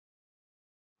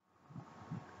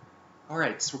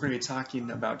Alright, so we're going to be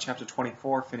talking about chapter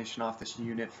 24, finishing off this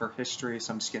unit for history,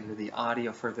 so I'm just getting to the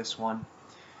audio for this one.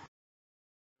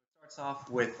 It starts off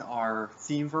with our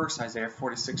theme verse, Isaiah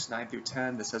 46, 9 through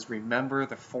 10, that says, "Remember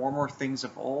the former things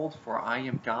of old, for I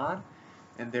am God,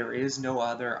 and there is no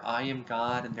other. I am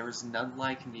God, and there is none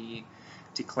like me,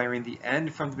 declaring the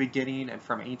end from the beginning, and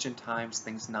from ancient times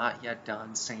things not yet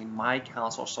done, saying, My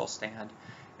counsel shall stand,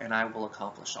 and I will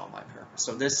accomplish all my purpose."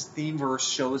 So this theme verse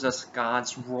shows us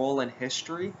God's role in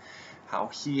history, how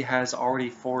he has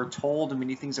already foretold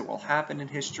many things that will happen in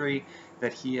history,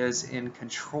 that he is in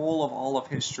control of all of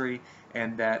history,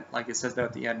 and that, like it says there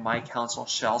at the end, my counsel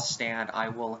shall stand, I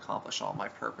will accomplish all my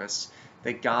purpose,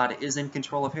 that God is in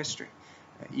control of history.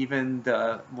 Even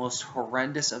the most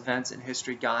horrendous events in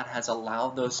history, God has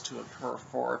allowed those to occur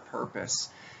for a purpose.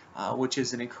 Which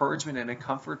is an encouragement and a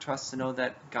comfort to us to know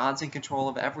that God's in control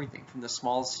of everything, from the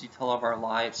smallest detail of our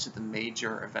lives to the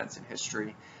major events in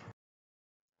history.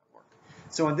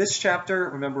 So in this chapter,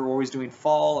 remember we're always doing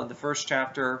fall in the first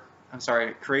chapter,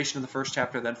 creation in the first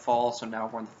chapter, then fall, so now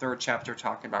we're in the third chapter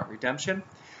talking about redemption.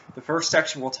 The first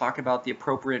section will talk about the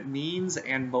appropriate means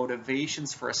and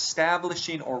motivations for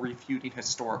establishing or refuting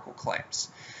historical claims.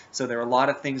 So there are a lot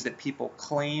of things that people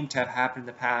claim to have happened in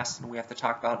the past, and we have to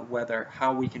talk about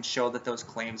how we can show that those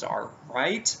claims are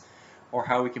right, or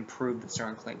how we can prove that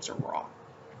certain claims are wrong.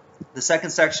 The second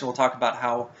section will talk about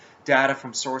how data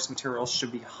from source materials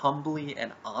should be humbly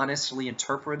and honestly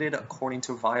interpreted according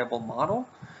to a viable model.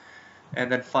 And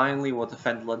then finally, we'll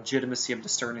defend the legitimacy of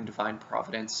discerning divine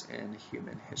providence in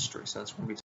human history. So that's what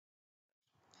we're going to be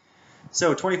talking about.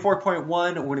 So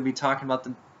 24.1, we're going to be talking about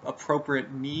the appropriate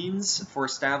means for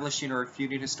establishing or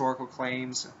refuting historical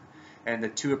claims. And the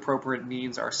two appropriate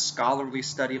means are scholarly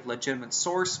study of legitimate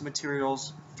source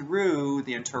materials through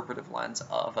the interpretive lens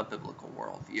of a biblical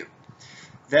worldview.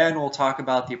 Then we'll talk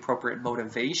about the appropriate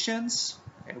motivations,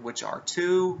 which are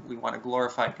two. We want to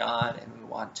glorify God and we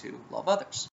want to love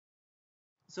others.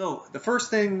 So the first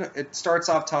thing it starts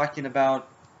off talking about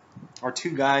are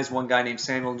two guys, one guy named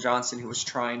Samuel Johnson who was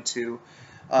trying to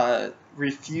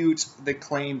refute the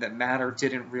claim that matter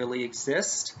didn't really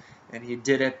exist, and he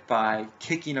did it by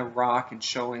kicking a rock and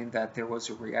showing that there was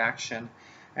a reaction.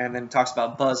 And then talks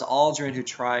about Buzz Aldrin, who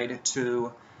tried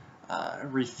to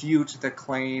refute the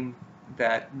claim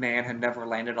that man had never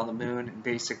landed on the moon, and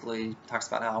basically talks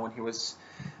about how when he was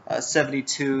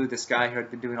 72, this guy who had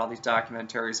been doing all these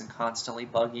documentaries and constantly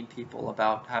bugging people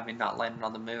about having not landed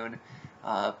on the moon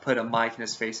put a mic in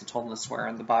his face and told him to swear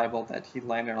in the Bible that he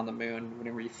landed on the moon. When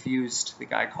he refused, the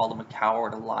guy called him a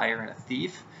coward, a liar, and a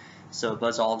thief. So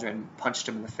Buzz Aldrin punched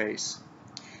him in the face.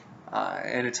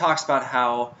 And it talks about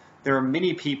how there are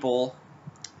many people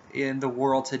in the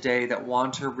world today that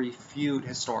want to refute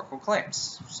historical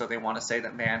claims. So they want to say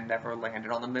that man never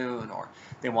landed on the moon, or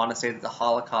they want to say that the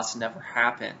Holocaust never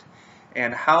happened.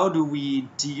 And how do we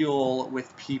deal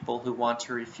with people who want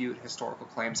to refute historical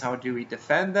claims? How do we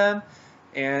defend them?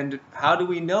 And how do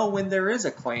we know when there is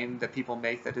a claim that people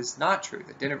make that is not true,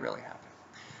 that didn't really happen?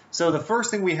 So the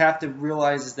first thing we have to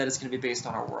realize is that it's going to be based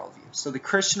on our worldview. So the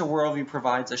Christian worldview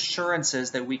provides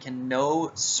assurances that we can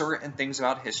know certain things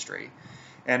about history,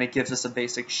 and it gives us a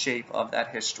basic shape of that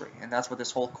history. And that's what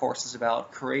this whole course is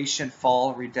about. Creation,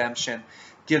 fall, redemption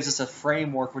gives us a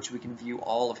framework which we can view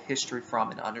all of history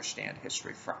from and understand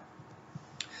history from.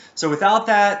 So without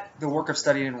that, the work of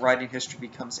studying and writing history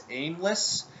becomes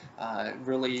aimless.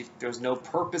 Really, there's no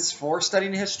purpose for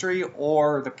studying history,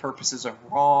 or the purposes are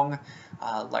wrong,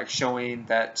 like showing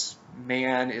that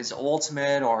man is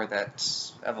ultimate, or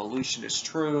that evolution is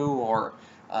true, or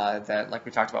that, like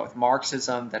we talked about with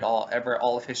Marxism, that all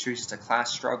of history is just a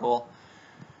class struggle.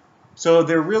 So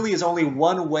there really is only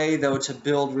one way, though, to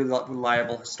build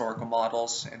reliable historical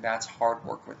models, and that's hard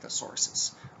work with the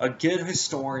sources. A good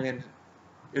historian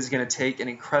is going to take an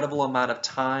incredible amount of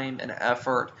time and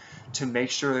effort to make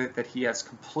sure that he has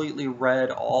completely read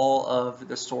all of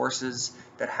the sources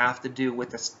that have to do with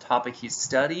this topic he's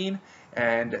studying,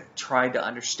 and tried to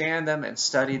understand them and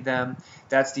study them.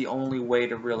 That's the only way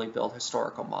to really build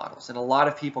historical models. And a lot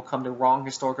of people come to wrong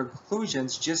historical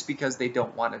conclusions just because they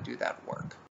don't want to do that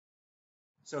work.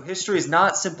 So history is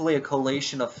not simply a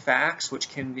collation of facts which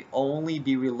can only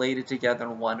be related together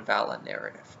in one valid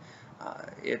narrative.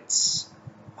 It's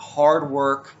hard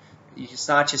work. It's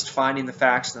not just finding the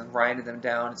facts and then writing them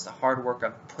down. It's the hard work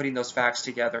of putting those facts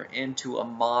together into a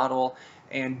model.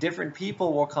 And different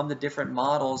people will come to different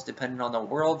models depending on their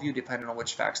worldview, depending on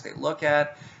which facts they look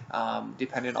at,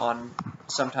 depending on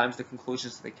sometimes the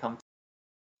conclusions that they come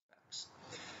to.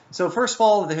 So first of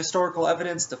all, the historical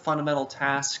evidence, the fundamental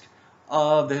task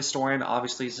of the historian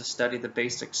obviously is to study the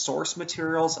basic source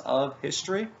materials of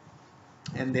history.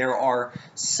 And there are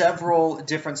several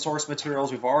different source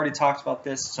materials. We've already talked about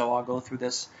this, so I'll go through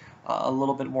this a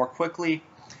little bit more quickly.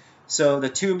 So the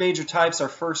two major types are,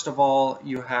 first of all,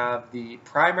 you have the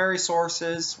primary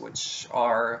sources, which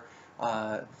are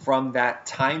from that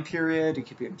time period. It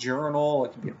could be a journal,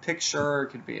 it could be a picture, it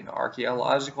could be an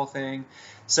archaeological thing.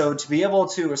 So to be able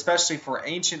to, especially for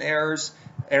ancient eras,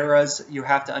 you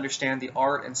have to understand the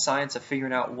art and science of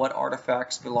figuring out what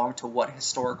artifacts belong to what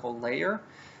historical layer.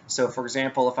 So for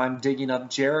example, if I'm digging up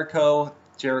Jericho,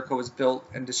 Jericho was built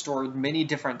and destroyed many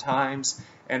different times,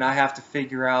 and I have to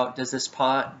figure out, does this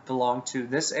pot belong to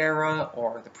this era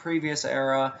or the previous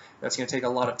era? That's going to take a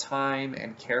lot of time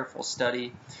and careful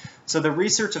study. So the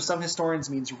research of some historians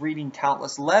means reading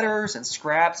countless letters and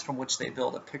scraps from which they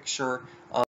build a picture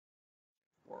of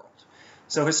the world.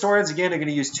 So historians, again, are going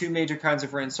to use two major kinds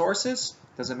of written sources.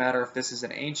 Doesn't matter if this is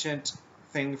an ancient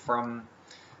thing from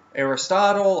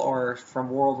Aristotle or from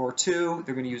World War II.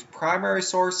 They're going to use primary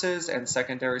sources and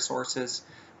secondary sources.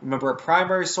 Remember, a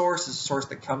primary source is a source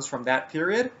that comes from that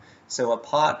period. So a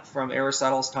pot from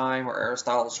Aristotle's time or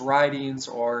Aristotle's writings,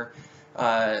 or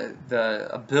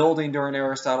a building during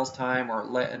Aristotle's time, or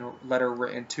a letter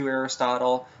written to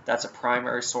Aristotle, that's a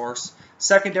primary source.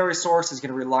 Secondary source is going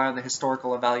to rely on the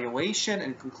historical evaluation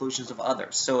and conclusions of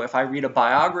others. So if I read a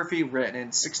biography written in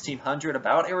 1600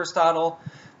 about Aristotle,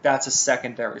 that's a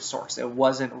secondary source. It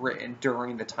wasn't written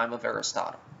during the time of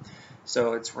Aristotle,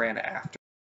 so it's ran after.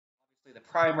 Obviously,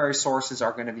 the primary sources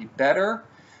are going to be better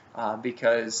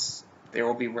because they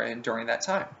will be written during that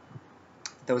time.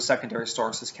 Those secondary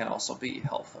sources can also be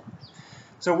helpful.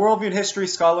 So worldview in history,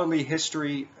 scholarly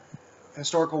history,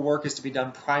 historical work is to be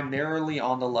done primarily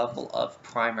on the level of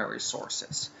primary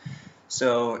sources.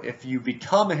 So if you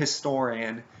become a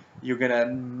historian, you're going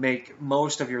to make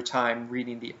most of your time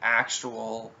reading the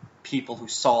actual people who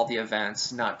saw the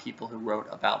events, not people who wrote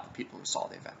about the people who saw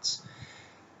the events.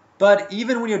 But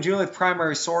even when you're dealing with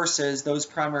primary sources, those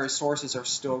primary sources are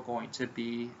still going to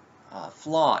be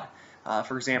flawed.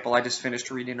 For example, I just finished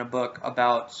reading a book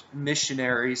about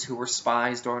missionaries who were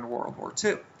spies during World War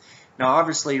II. Now,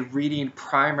 obviously, reading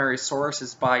primary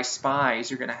sources by spies,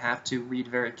 you're going to have to read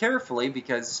very carefully,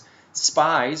 because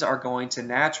spies are going to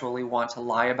naturally want to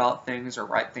lie about things or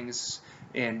write things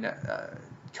in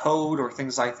code or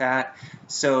things like that.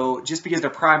 So just because they're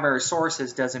primary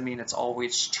sources doesn't mean it's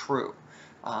always true.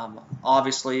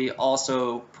 Obviously,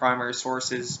 also primary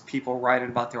sources, people writing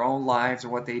about their own lives or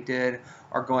what they did,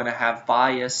 are going to have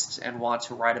bias and want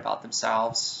to write about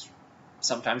themselves,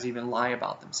 sometimes even lie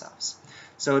about themselves.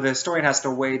 So the historian has to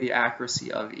weigh the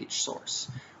accuracy of each source.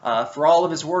 For all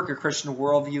of his work, a Christian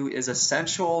worldview is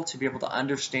essential to be able to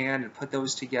understand and put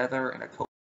those together in a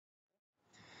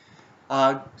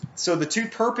so the two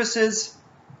purposes,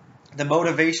 the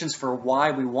motivations for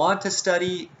why we want to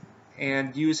study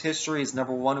and use history is,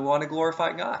 number one, we want to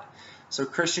glorify God. So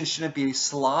Christians shouldn't be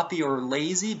sloppy or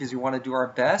lazy, because we want to do our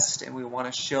best and we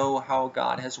want to show how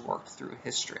God has worked through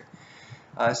history.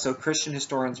 So Christian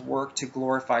historians work to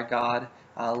glorify God,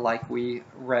 like we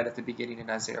read at the beginning in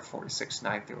Isaiah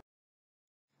 46:9 through.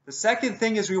 The second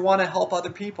thing is we want to help other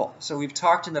people. So we've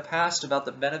talked in the past about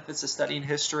the benefits of studying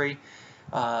history,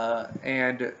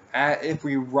 and if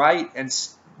we write and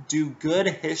do good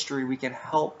history, we can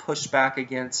help push back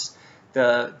against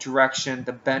the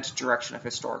bent direction of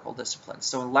historical disciplines.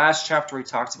 So in last chapter, we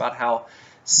talked about how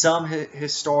some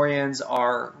historians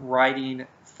are writing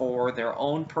for their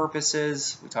own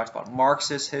purposes. We talked about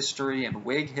Marxist history and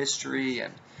Whig history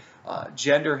and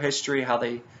gender history, how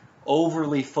they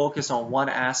overly focus on one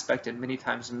aspect and many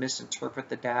times misinterpret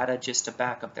the data just to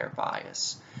back up their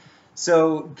bias.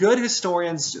 So good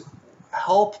historians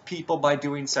help people by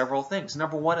doing several things.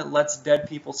 Number one, it lets dead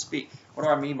people speak. What do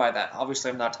I mean by that?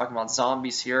 Obviously, I'm not talking about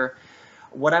zombies here.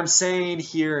 What I'm saying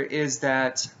here is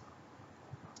that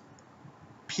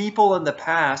people in the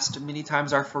past many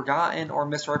times are forgotten or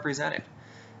misrepresented.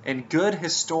 And good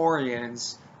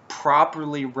historians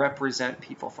properly represent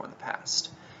people from the past.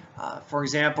 For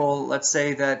example, let's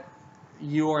say that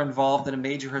you are involved in a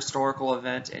major historical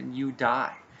event and you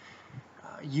die.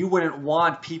 You wouldn't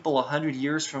want people 100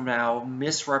 years from now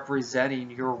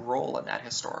misrepresenting your role in that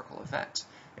historical event.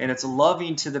 And it's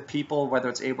loving to the people, whether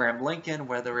it's Abraham Lincoln,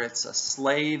 whether it's a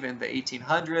slave in the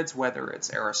 1800s, whether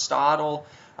it's Aristotle,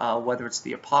 whether it's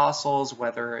the apostles,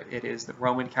 whether it is the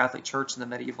Roman Catholic Church in the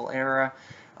medieval era.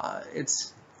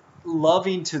 It's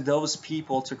loving to those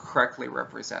people to correctly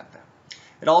represent them.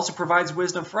 It also provides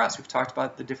wisdom for us. We've talked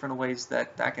about the different ways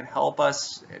that can help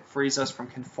us. It frees us from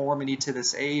conformity to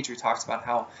this age. We talked about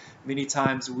how many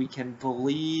times we can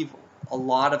believe a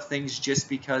lot of things just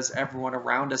because everyone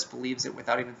around us believes it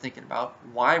without even thinking about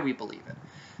why we believe it.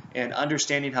 And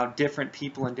understanding how different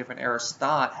people in different eras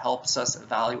thought helps us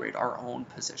evaluate our own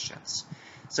positions.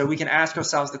 So we can ask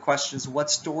ourselves the questions,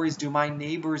 what stories do my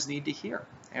neighbors need to hear?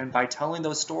 And by telling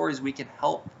those stories, we can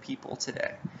help people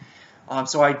today.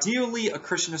 So ideally, a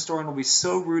Christian historian will be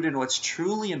so rooted in what's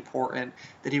truly important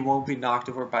that he won't be knocked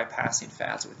over by passing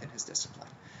fads within his discipline.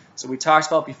 So we talked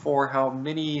about before how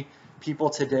many people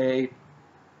today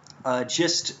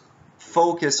just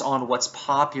focus on what's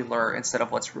popular instead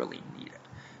of what's really needed.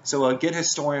 So a good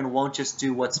historian won't just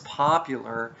do what's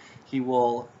popular, he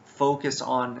will focus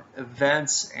on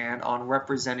events and on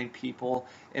representing people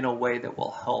in a way that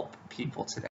will help people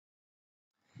today.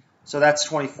 So that's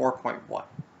 24.1.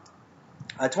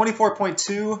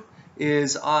 24.2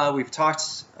 is, we've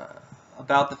talked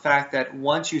about the fact that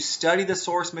once you study the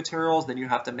source materials, then you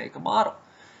have to make a model.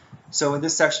 So in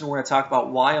this section, we're going to talk about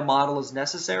why a model is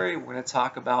necessary. We're going to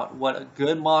talk about what a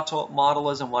good model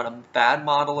is and what a bad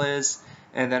model is.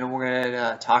 And then we're going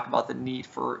to talk about the need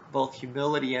for both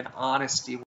humility and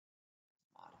honesty with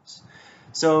models.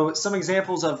 So some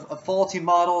examples of faulty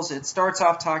models. It starts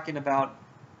off talking about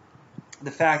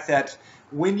the fact that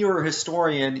when you're a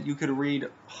historian, you could read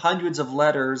hundreds of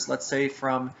letters, let's say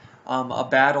from a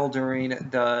battle during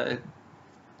the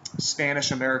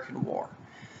Spanish-American War.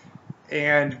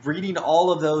 And reading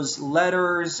all of those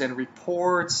letters and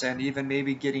reports and even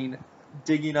maybe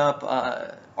digging up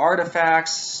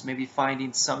artifacts, maybe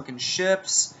finding sunken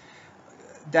ships,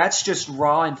 that's just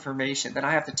raw information. Then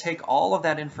I have to take all of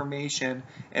that information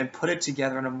and put it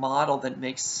together in a model that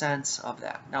makes sense of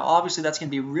that. Now, obviously, that's going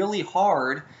to be really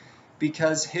hard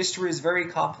because history is very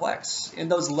complex. In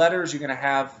those letters, you're going to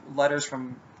have letters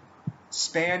from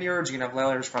Spaniards, you're going to have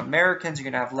letters from Americans, you're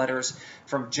going to have letters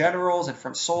from generals and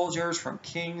from soldiers, from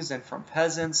kings and from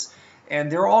peasants,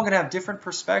 and they're all going to have different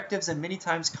perspectives and many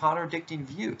times contradicting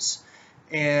views.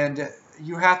 And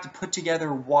you have to put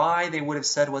together why they would have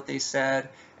said what they said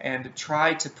and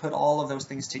try to put all of those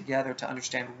things together to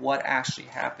understand what actually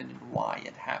happened and why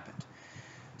it happened.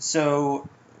 So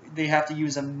they have to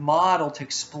use a model to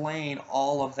explain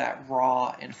all of that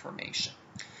raw information.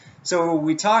 So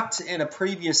we talked in a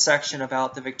previous section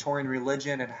about the Victorian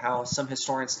religion and how some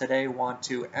historians today want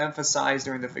to emphasize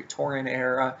during the Victorian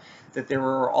era that there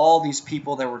were all these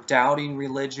people that were doubting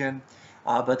religion.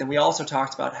 But then we also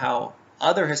talked about how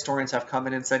other historians have come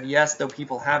in and said, yes, though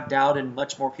people have doubted,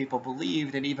 much more people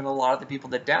believed, and even a lot of the people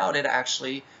that doubted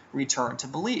actually returned to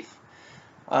belief.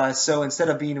 So instead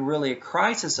of being really a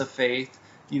crisis of faith,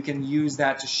 you can use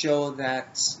that to show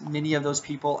that many of those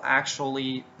people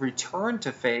actually returned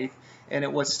to faith, and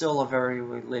it was still a very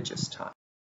religious time.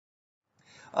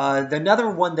 Another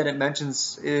one that it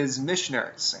mentions is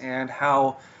missionaries, and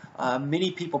how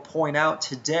many people point out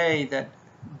today that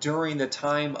during the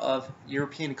time of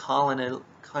European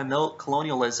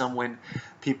colonialism, when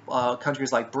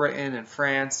countries like Britain and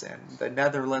France and the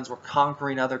Netherlands were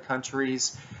conquering other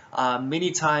countries,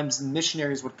 many times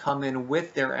missionaries would come in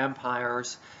with their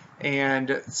empires,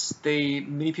 and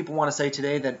many people want to say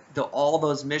today that all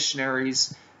those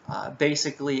missionaries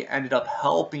basically ended up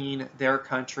helping their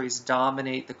countries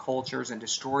dominate the cultures and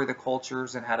destroy the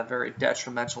cultures and had a very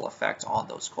detrimental effect on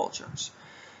those cultures.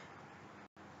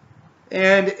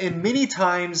 And many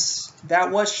times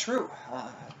that was true,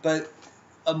 but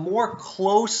a more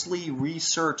closely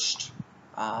researched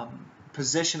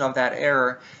position of that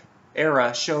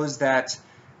era shows that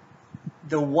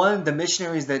the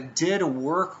missionaries that did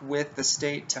work with the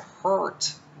state to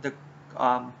hurt the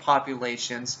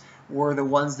populations were the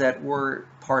ones that were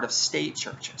part of state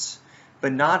churches.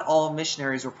 But not all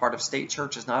missionaries were part of state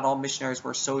churches. Not all missionaries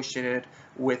were associated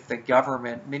with the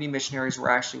government. Many missionaries were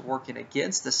actually working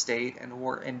against the state and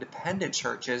were independent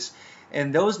churches.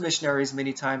 And those missionaries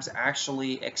many times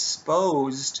actually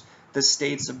exposed the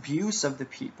state's abuse of the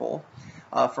people.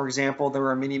 For example, there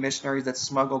were many missionaries that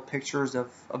smuggled pictures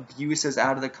of abuses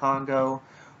out of the Congo.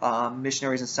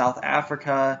 Missionaries in South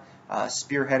Africa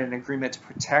spearheaded an agreement to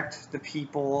protect the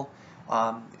people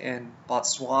in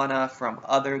Botswana from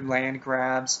other land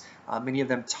grabs. Many of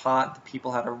them taught the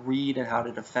people how to read and how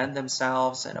to defend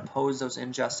themselves and oppose those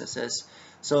injustices.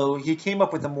 So he came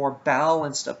up with a more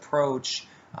balanced approach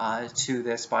to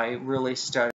this by really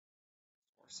studying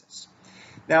sources.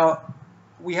 Now,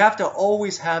 we have to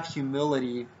always have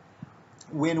humility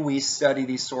when we study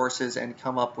these sources and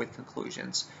come up with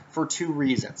conclusions for two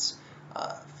reasons.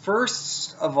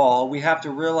 First of all, we have to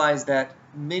realize that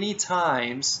many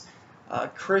times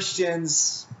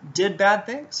Christians did bad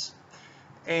things.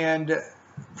 And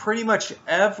pretty much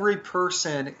every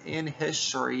person in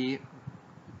history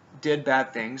did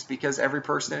bad things because every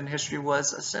person in history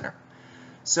was a sinner.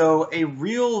 So a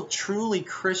real, truly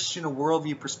Christian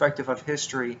worldview perspective of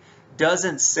history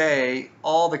doesn't say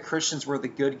all the Christians were the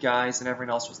good guys and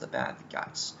everyone else was the bad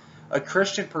guys. A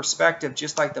Christian perspective,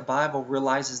 just like the Bible,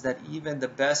 realizes that even the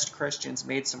best Christians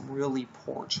made some really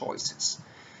poor choices.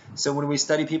 So when we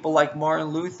study people like Martin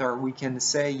Luther, we can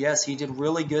say, yes, he did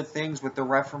really good things with the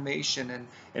Reformation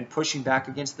and pushing back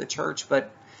against the church,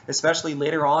 but especially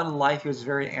later on in life, he was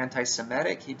very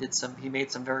anti-Semitic. He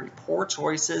made some very poor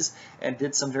choices and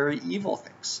did some very evil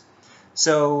things.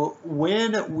 So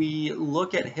when we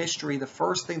look at history, the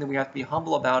first thing that we have to be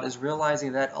humble about is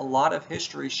realizing that a lot of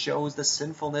history shows the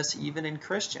sinfulness even in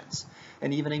Christians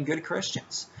and even in good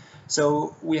Christians.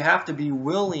 So we have to be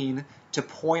willing to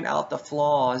point out the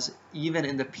flaws even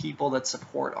in the people that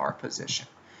support our position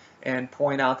and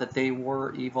point out that they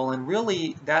were evil. And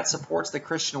really, that supports the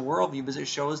Christian worldview because it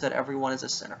shows that everyone is a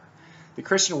sinner. The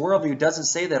Christian worldview doesn't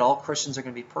say that all Christians are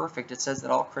going to be perfect. It says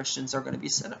that all Christians are going to be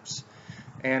sinners.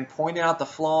 And pointing out the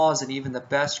flaws in even the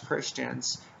best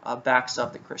Christians backs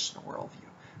up the Christian worldview.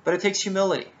 But it takes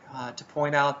humility to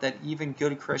point out that even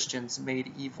good Christians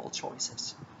made evil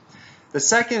choices. The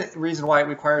second reason why it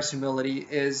requires humility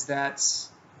is that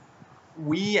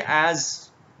we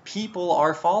as people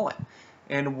are fallen.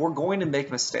 And we're going to make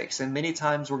mistakes, and many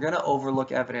times we're going to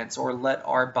overlook evidence or let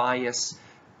our bias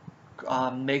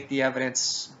make the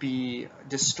evidence be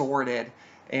distorted,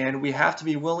 and we have to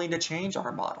be willing to change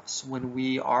our models when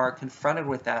we are confronted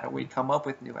with that or we come up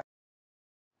with new evidence.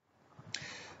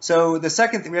 So the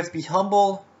second thing, we have to be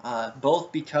humble,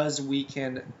 both because we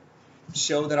can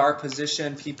show that our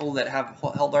position, people that have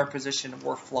held our position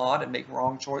were flawed and make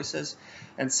wrong choices,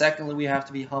 and secondly, we have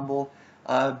to be humble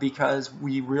because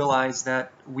we realize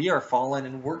that we are fallen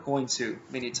and we're going to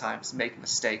many times make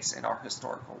mistakes in our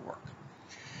historical work.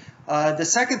 The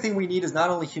second thing we need is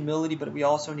not only humility, but we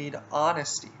also need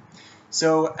honesty.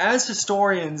 So as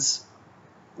historians,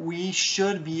 we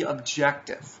should be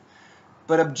objective.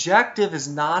 But objective is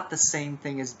not the same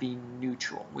thing as being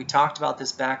neutral. We talked about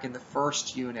this back in the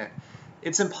first unit.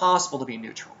 It's impossible to be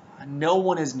neutral. No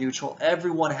one is neutral.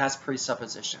 Everyone has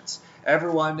presuppositions.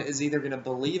 Everyone is either going to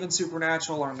believe in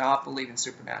supernatural or not believe in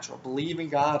supernatural, believe in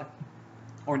God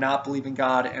or not believe in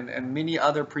God, and many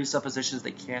other presuppositions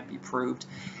that can't be proved.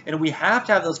 And we have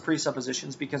to have those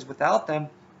presuppositions because without them,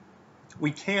 we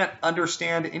can't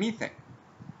understand anything.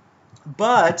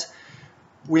 But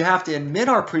we have to admit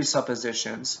our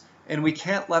presuppositions, and we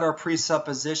can't let our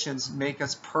presuppositions make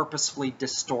us purposefully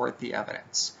distort the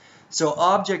evidence. So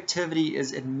objectivity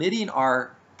is admitting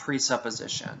our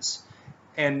presuppositions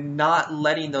and not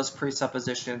letting those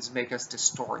presuppositions make us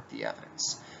distort the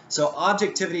evidence. So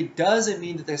objectivity doesn't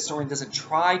mean that the historian doesn't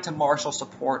try to marshal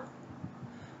support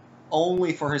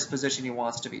only for his position he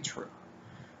wants to be true.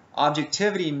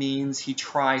 Objectivity means he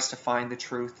tries to find the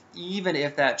truth, even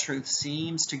if that truth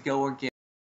seems to go against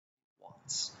what he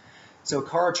wants. So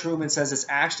Carl Trueman says it's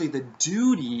actually the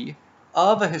duty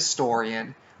of a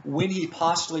historian when he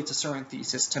postulates a certain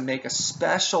thesis to make a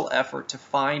special effort to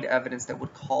find evidence that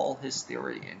would call his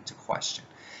theory into question.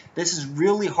 This is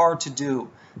really hard to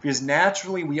do because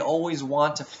naturally we always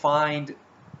want to find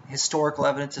historical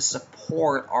evidence to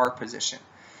support our position.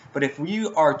 But if we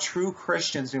are true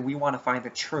Christians, then we want to find the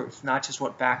truth, not just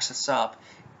what backs us up.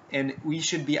 And we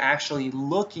should be actually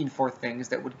looking for things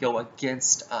that would go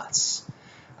against us.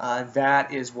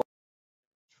 That is what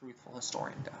a truthful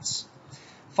historian does.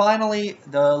 Finally,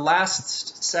 the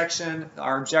last section,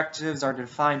 our objectives are to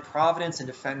define providence and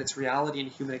defend its reality in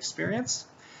human experience,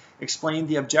 explain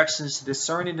the objections to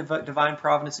discerning divine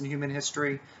providence in human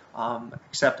history,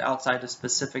 except outside of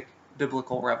specific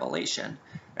biblical revelation,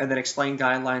 and then explain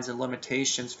guidelines and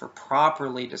limitations for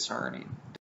properly discerning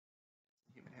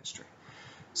human history.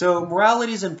 So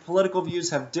moralities and political views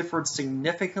have differed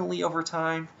significantly over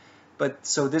time.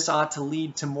 So this ought to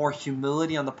lead to more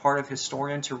humility on the part of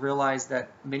historians to realize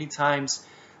that many times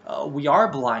we are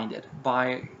blinded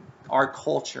by our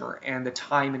culture and the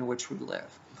time in which we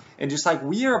live. And just like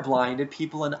we are blinded,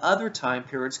 people in other time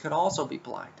periods could also be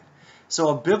blinded. So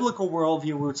a biblical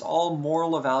worldview roots all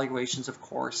moral evaluations, of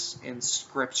course, in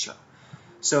Scripture.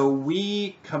 So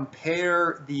we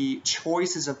compare the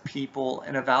choices of people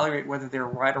and evaluate whether they're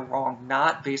right or wrong,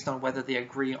 not based on whether they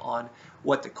agree on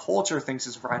what the culture thinks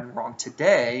is right and wrong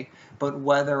today, but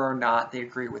whether or not they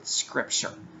agree with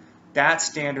Scripture. That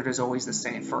standard is always the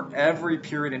same for every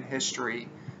period in history.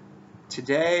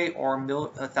 Today or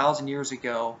 1,000 years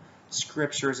ago,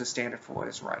 Scripture is a standard for what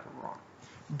is right or wrong.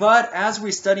 But as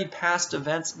we study past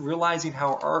events, realizing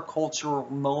how our cultural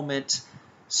moment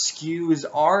skews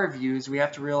our views, we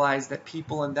have to realize that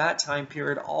people in that time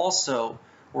period also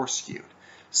were skewed.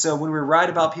 So when we write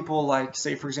about people like,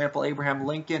 say, for example, Abraham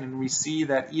Lincoln, and we see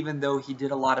that even though he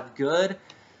did a lot of good,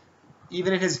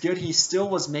 even in his good, he still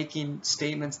was making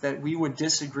statements that we would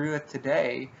disagree with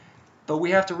today. But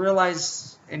we have to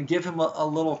realize and give him a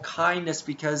little kindness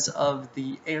because of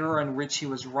the era in which he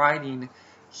was writing.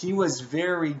 He was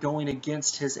very going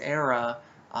against his era,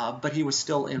 but he was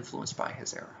still influenced by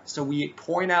his era. So we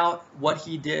point out what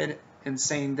he did and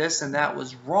saying this and that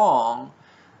was wrong,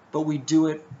 but we do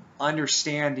it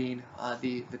understanding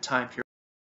the time period.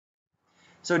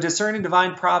 So discerning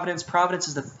divine providence. Providence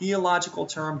is the theological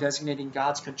term designating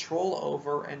God's control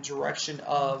over and direction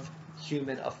of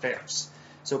human affairs.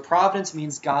 So providence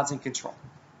means God's in control.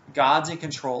 God's in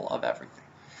control of everything.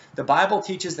 The Bible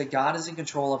teaches that God is in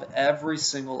control of every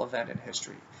single event in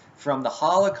history. From the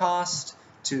Holocaust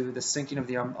to the sinking of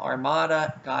the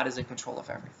Armada, God is in control of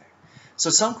everything.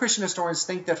 So some Christian historians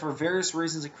think that for various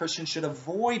reasons a Christian should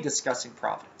avoid discussing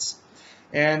providence.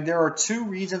 And there are two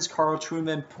reasons. Carl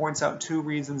Trueman points out two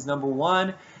reasons. Number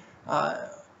one,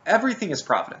 everything is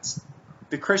providence.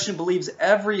 The Christian believes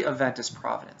every event is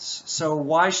providence. So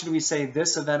why should we say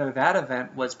this event or that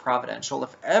event was providential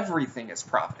if everything is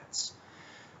providence?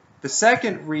 The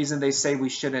second reason they say we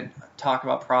shouldn't talk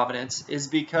about providence is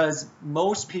because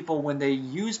most people, when they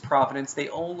use providence, they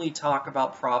only talk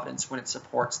about providence when it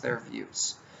supports their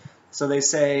views. So they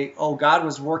say, oh, God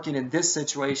was working in this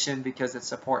situation because it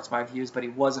supports my views, but he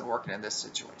wasn't working in this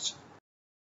situation.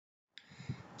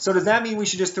 So does that mean we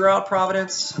should just throw out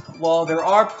providence? Well, there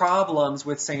are problems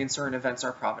with saying certain events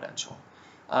are providential.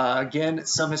 Again,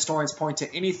 some historians point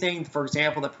to anything, for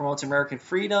example, that promotes American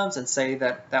freedoms and say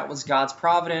that that was God's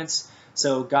providence.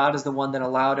 So God is the one that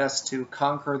allowed us to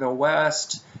conquer the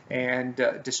West and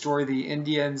destroy the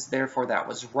Indians, therefore that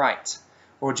was right.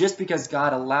 Or just because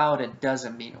God allowed it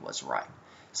doesn't mean it was right.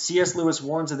 C.S. Lewis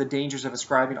warns of the dangers of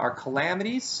ascribing our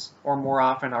calamities, or more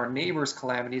often our neighbors'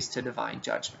 calamities, to divine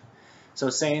judgment. So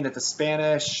saying that the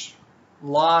Spanish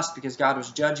lost because God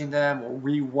was judging them, or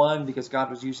we won because God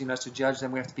was using us to judge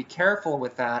them, we have to be careful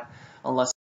with that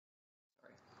unless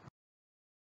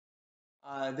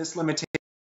this limitation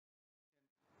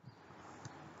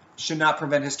should not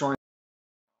prevent historians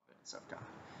of God.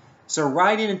 So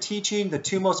writing and teaching, the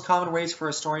two most common ways for a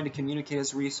historian to communicate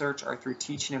his research are through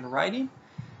teaching and writing,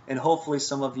 and hopefully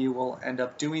some of you will end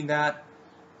up doing that.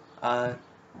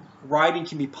 Writing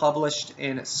can be published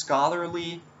in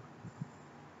scholarly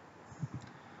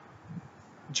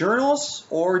journals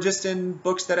or just in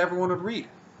books that everyone would read.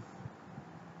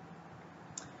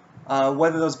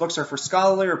 Whether those books are for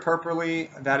scholarly or purportly,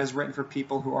 that is written for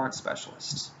people who aren't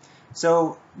specialists.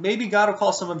 So maybe God will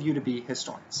call some of you to be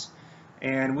historians.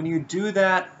 And when you do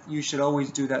that, you should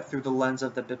always do that through the lens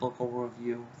of the biblical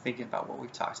worldview, thinking about what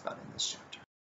we've talked about in this chapter.